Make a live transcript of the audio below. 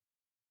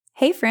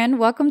Hey friend,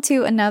 welcome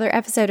to another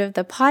episode of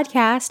the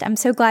podcast. I'm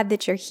so glad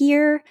that you're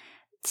here.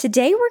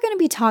 Today we're going to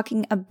be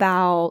talking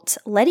about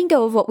letting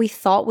go of what we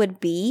thought would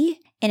be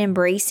and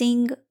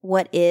embracing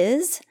what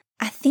is.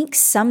 I think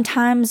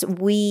sometimes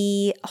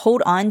we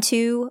hold on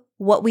to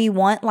what we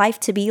want life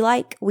to be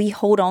like. We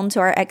hold on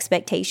to our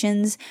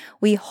expectations.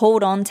 We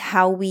hold on to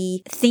how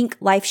we think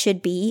life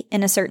should be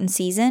in a certain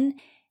season.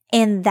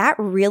 And that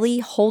really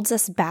holds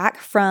us back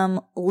from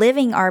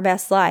living our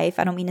best life.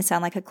 I don't mean to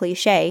sound like a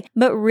cliche,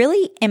 but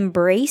really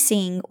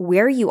embracing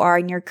where you are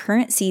in your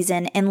current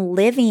season and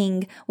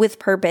living with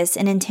purpose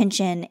and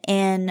intention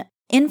and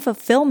in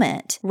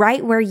fulfillment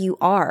right where you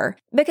are.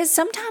 Because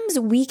sometimes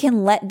we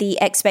can let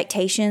the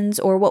expectations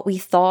or what we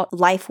thought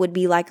life would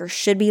be like or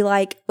should be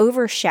like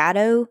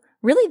overshadow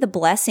really the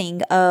blessing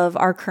of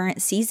our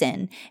current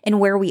season and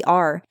where we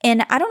are.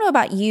 And I don't know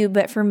about you,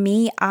 but for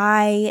me,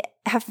 I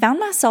have found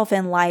myself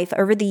in life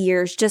over the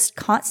years just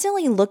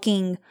constantly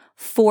looking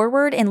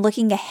forward and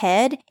looking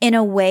ahead in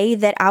a way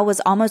that I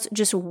was almost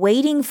just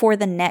waiting for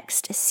the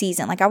next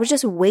season. Like I was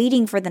just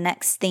waiting for the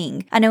next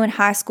thing. I know in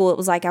high school, it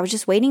was like I was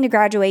just waiting to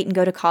graduate and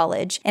go to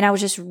college. And I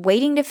was just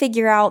waiting to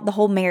figure out the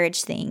whole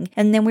marriage thing.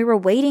 And then we were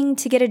waiting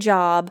to get a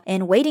job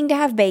and waiting to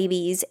have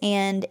babies.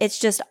 And it's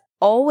just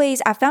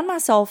I found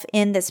myself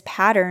in this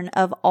pattern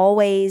of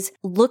always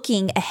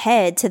looking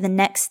ahead to the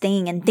next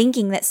thing and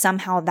thinking that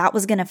somehow that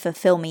was going to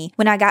fulfill me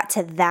when I got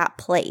to that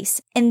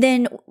place. And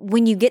then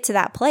when you get to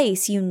that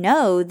place, you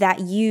know that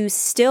you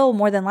still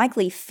more than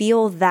likely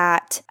feel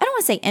that, I don't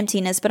want to say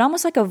emptiness, but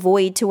almost like a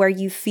void to where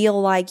you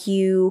feel like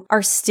you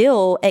are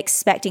still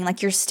expecting,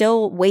 like you're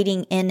still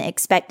waiting in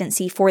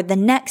expectancy for the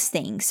next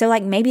thing. So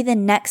like maybe the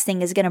next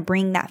thing is going to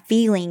bring that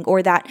feeling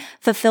or that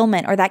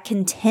fulfillment or that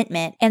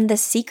contentment. And the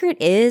secret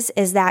is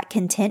that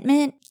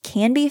contentment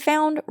can be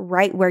found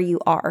right where you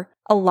are.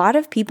 A lot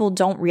of people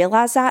don't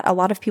realize that. A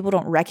lot of people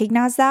don't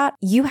recognize that.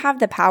 You have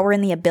the power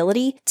and the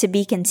ability to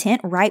be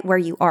content right where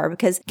you are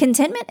because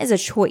contentment is a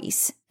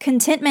choice.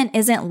 Contentment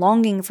isn't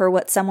longing for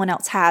what someone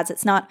else has.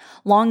 It's not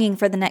longing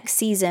for the next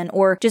season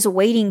or just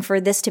waiting for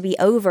this to be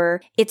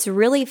over. It's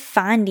really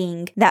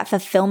finding that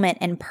fulfillment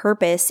and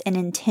purpose and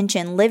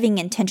intention, living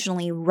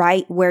intentionally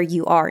right where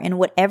you are in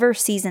whatever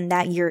season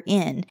that you're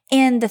in.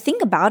 And the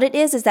thing about it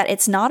is that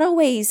it's not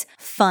always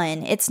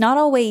fun. It's not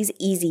always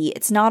easy.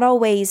 It's not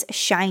always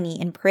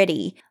shiny and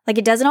pretty. Like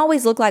it doesn't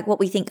always look like what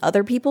we think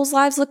other people's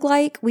lives look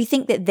like. We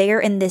think that they're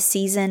in this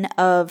season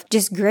of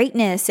just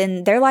greatness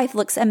and their life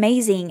looks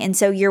amazing. And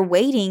so you're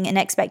waiting an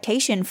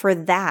expectation for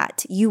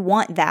that. You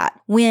want that.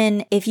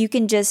 When if you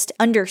can just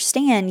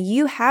understand,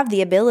 you have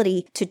the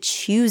ability to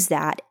choose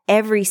that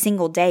every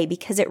single day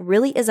because it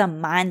really is a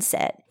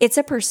mindset. It's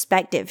a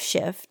perspective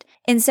shift.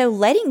 And so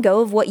letting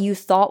go of what you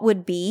thought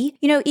would be,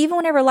 even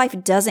whenever life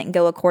doesn't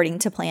go according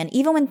to plan,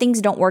 even when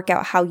things don't work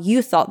out how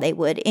you thought they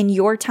would in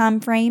your time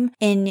frame,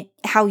 in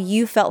how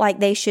you felt like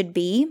they should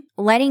be,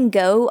 letting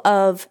go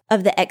of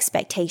the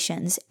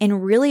expectations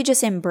and really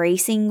just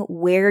embracing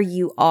where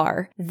you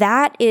are.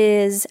 That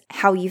is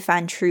how you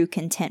find true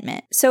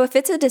contentment. So if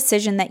it's a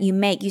decision that you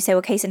make, you say,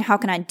 okay, so how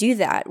can I do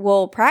that?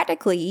 Well,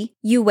 practically,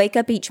 you wake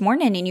up each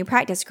morning and you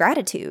practice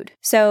gratitude.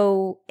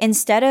 So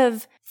instead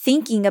of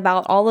thinking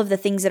about all of the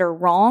things that are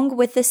wrong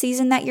with the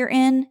season that you're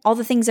in, all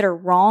the things that are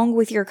wrong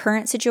with your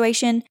current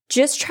situation,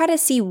 just try to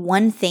see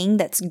one thing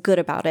that's good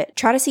about it.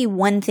 Try to see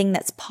one thing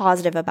that's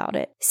positive about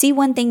it. See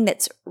one thing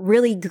that's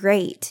really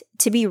great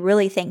to be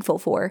really thankful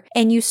for.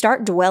 And you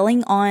start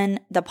dwelling on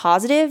the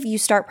positive, you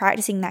start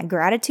practicing that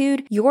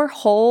gratitude, your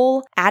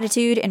whole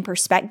attitude and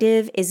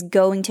perspective is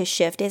going to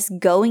shift, is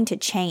going to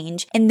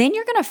change. And then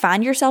you're going to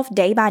find yourself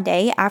day by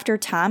day after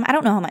time. I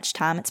don't know how much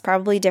time, it's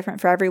probably different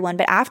for everyone,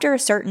 but after a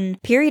certain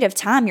period of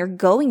time, you're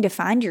going to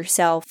find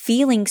yourself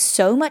feeling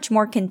so much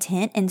more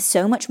content and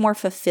so much more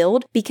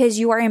fulfilled because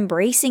you are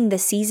embracing the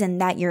season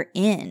that you're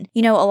in.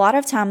 A lot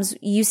of times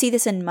you see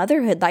this in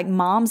motherhood, like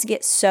moms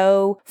get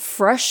so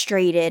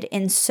frustrated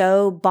and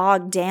so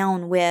bogged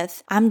down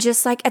with, I'm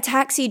just like a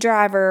taxi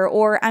driver,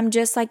 or I'm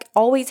just like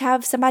always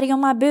have somebody on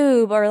my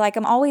boob, or like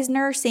I'm always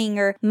nursing,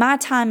 or my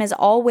time is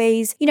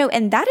always,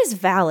 and that is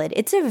valid.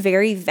 It's a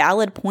very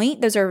valid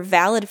point. Those are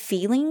valid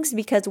feelings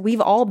because we've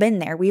all been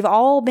there. We've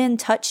all been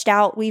touched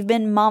out. We've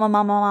been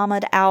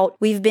mama'd out.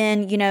 We've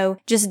been,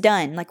 just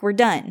done. Like we're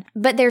done.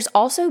 But there's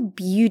also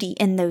beauty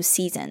in those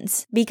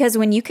seasons because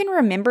when you can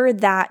remember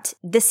that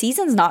the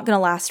season's not going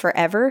to last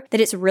forever,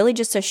 that it's really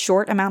just a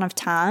short amount of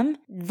time,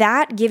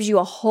 that gives you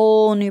a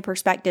whole new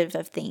perspective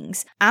of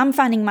things. I'm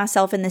finding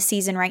myself in the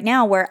season right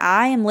now where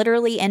I am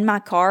literally in my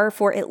car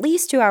for at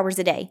least 2 hours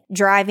a day,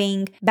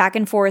 driving back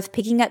and forth,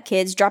 picking up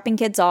kids, dropping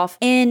kids off.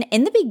 And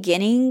in the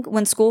beginning,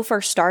 when school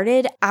first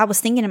started, I was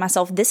thinking to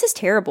myself, this is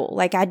terrible.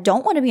 Like, I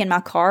don't want to be in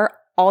my car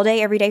all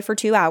day, every day for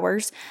 2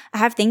 hours. I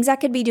have things I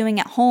could be doing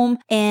at home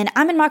and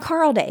I'm in my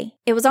car all day.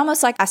 It was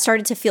almost like I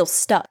started to feel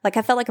stuck. Like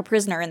I felt like a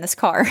prisoner in this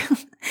car,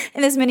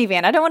 in this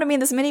minivan. I don't want to be in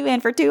this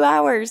minivan for 2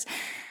 hours.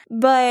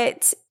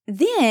 But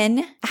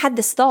then I had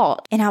this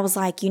thought and I was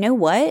like, you know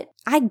what?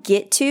 I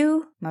get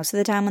to, most of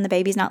the time when the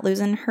baby's not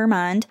losing her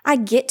mind, I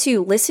get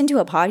to listen to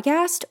a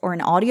podcast or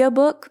an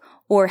audiobook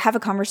or have a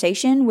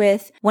conversation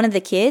with one of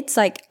the kids.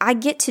 Like, I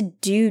get to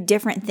do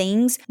different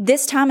things.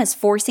 This time is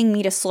forcing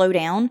me to slow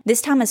down.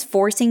 This time is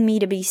forcing me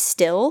to be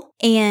still.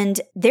 And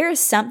there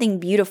is something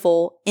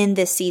beautiful in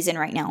this season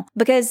right now,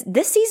 because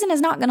this season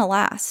is not going to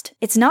last.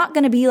 It's not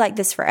going to be like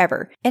this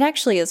forever. It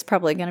actually is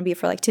probably going to be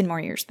for like 10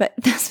 more years, but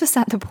that's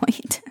beside the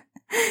point.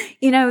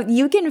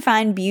 You can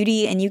find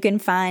beauty and you can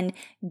find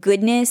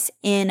goodness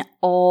in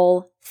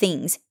all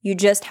things. You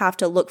just have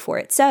to look for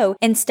it. So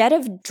instead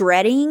of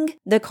dreading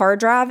the car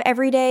drive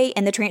every day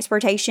and the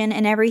transportation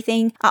and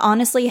everything, I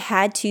honestly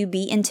had to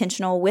be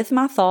intentional with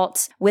my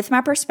thoughts, with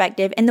my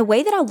perspective, and the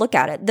way that I look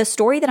at it, the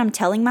story that I'm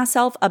telling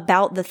myself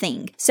about the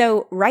thing.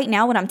 So right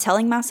now, what I'm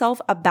telling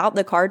myself about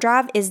the car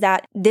drive is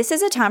that this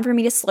is a time for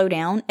me to slow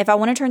down. If I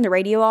want to turn the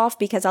radio off,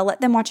 because I let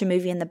them watch a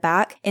movie in the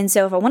back. And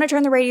so if I want to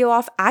turn the radio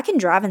off, I can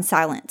drive in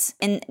silence.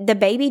 And the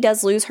baby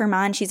does lose her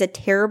mind. She's a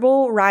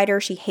terrible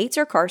rider. She hates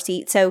her car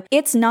seat. So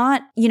it's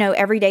not,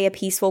 every day a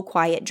peaceful,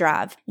 quiet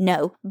drive.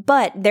 No,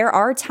 but there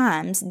are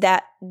times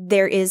that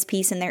there is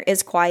peace and there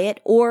is quiet,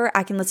 or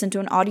I can listen to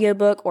an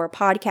audiobook or a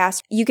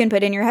podcast. You can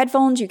put in your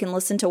headphones, you can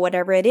listen to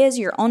whatever it is,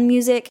 your own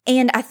music.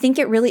 And I think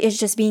it really is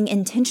just being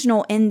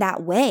intentional in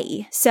that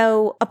way.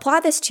 So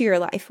apply this to your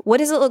life. What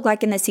does it look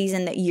like in the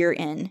season that you're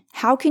in?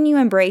 How can you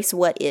embrace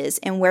what is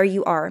and where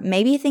you are?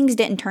 Maybe things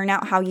didn't turn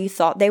out how you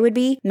thought they would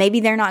be. Maybe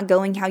they're not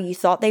going how you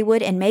thought they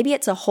would. And maybe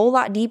it's a whole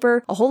lot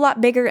deeper, a whole lot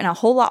bigger, and a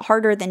whole lot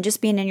harder than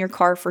just being in your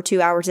car for 2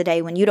 hours a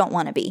day when you don't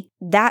want to be.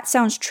 That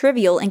sounds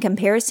trivial in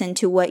comparison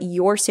to what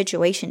your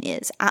situation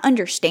is. I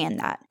understand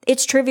that.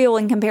 It's trivial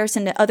in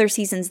comparison to other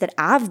seasons that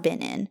I've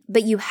been in,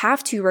 but you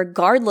have to,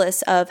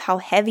 regardless of how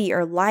heavy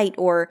or light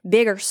or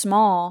big or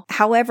small,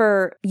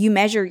 however you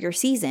measure your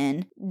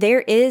season,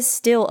 there is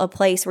still a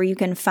place where you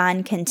can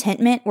find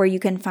contentment, where you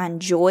can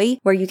find joy,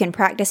 where you can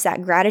practice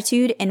that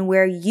gratitude, and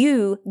where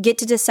you get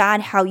to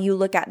decide how you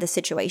look at the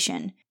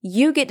situation.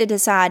 You get to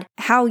decide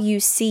how you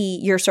see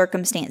your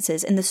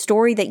circumstances and the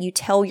story that you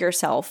tell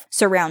yourself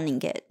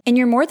surrounding it. And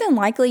you're more than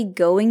likely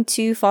going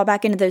to fall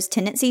back into those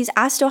tendencies.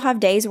 I still have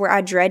days where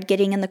I dread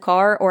getting in the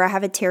car, or I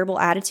have a terrible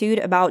attitude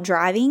about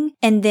driving.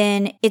 And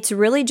then it's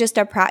really just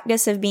a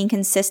practice of being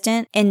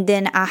consistent. And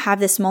then I have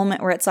this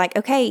moment where it's like,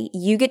 okay,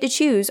 you get to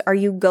choose. Are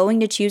you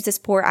going to choose this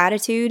poor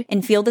attitude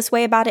and feel this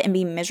way about it and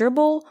be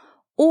miserable?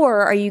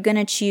 Or are you going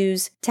to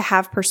choose to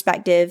have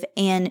perspective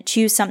and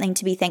choose something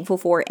to be thankful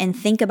for and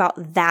think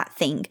about that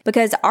thing?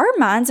 Because our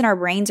minds and our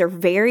brains are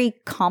very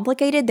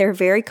complicated. They're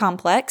very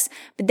complex,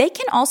 but they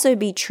can also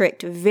be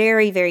tricked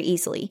very, very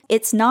easily.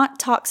 It's not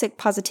toxic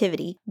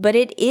positivity, but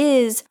it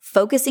is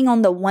focusing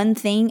on the one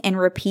thing and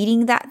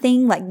repeating that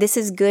thing, like this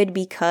is good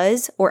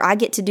because, or I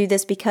get to do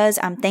this because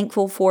I'm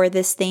thankful for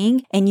this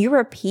thing. And you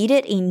repeat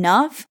it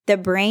enough, the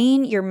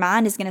brain, your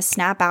mind is going to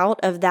snap out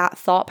of that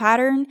thought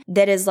pattern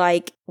that is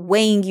like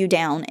weighing you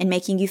down and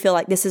making you feel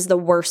like this is the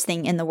worst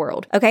thing in the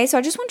world. Okay, so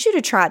I just want you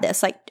to try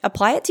this. Like,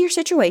 apply it to your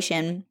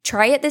situation.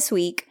 Try it this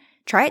week.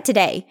 Try it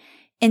today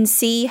and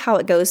see how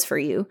it goes for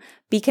you.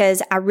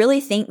 Because I really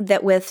think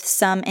that with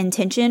some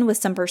intention, with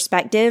some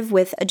perspective,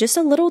 with just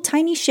a little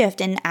tiny shift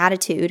in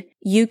attitude,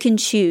 you can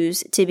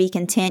choose to be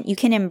content. You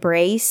can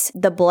embrace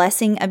the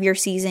blessing of your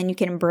season. You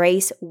can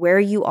embrace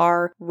where you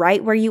are,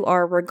 right where you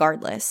are,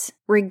 regardless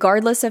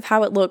of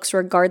how it looks,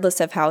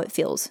 regardless of how it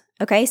feels.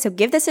 Okay, so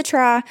give this a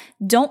try.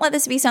 Don't let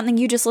this be something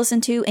you just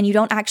listen to and you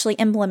don't actually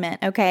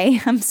implement, okay?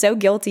 I'm so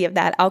guilty of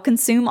that. I'll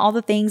consume all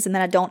the things and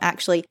then I don't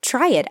actually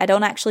try it. I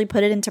don't actually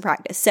put it into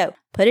practice. So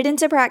put it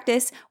into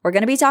practice. We're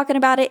going to be talking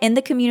about it in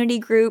the community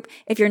group.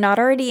 If you're not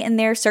already in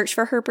there, search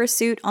for Her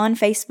Pursuit on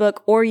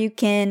Facebook, or you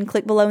can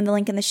click below in the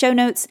link in the show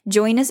notes.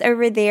 Join us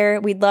over there.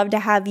 We'd love to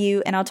have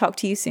you, and I'll talk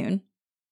to you soon.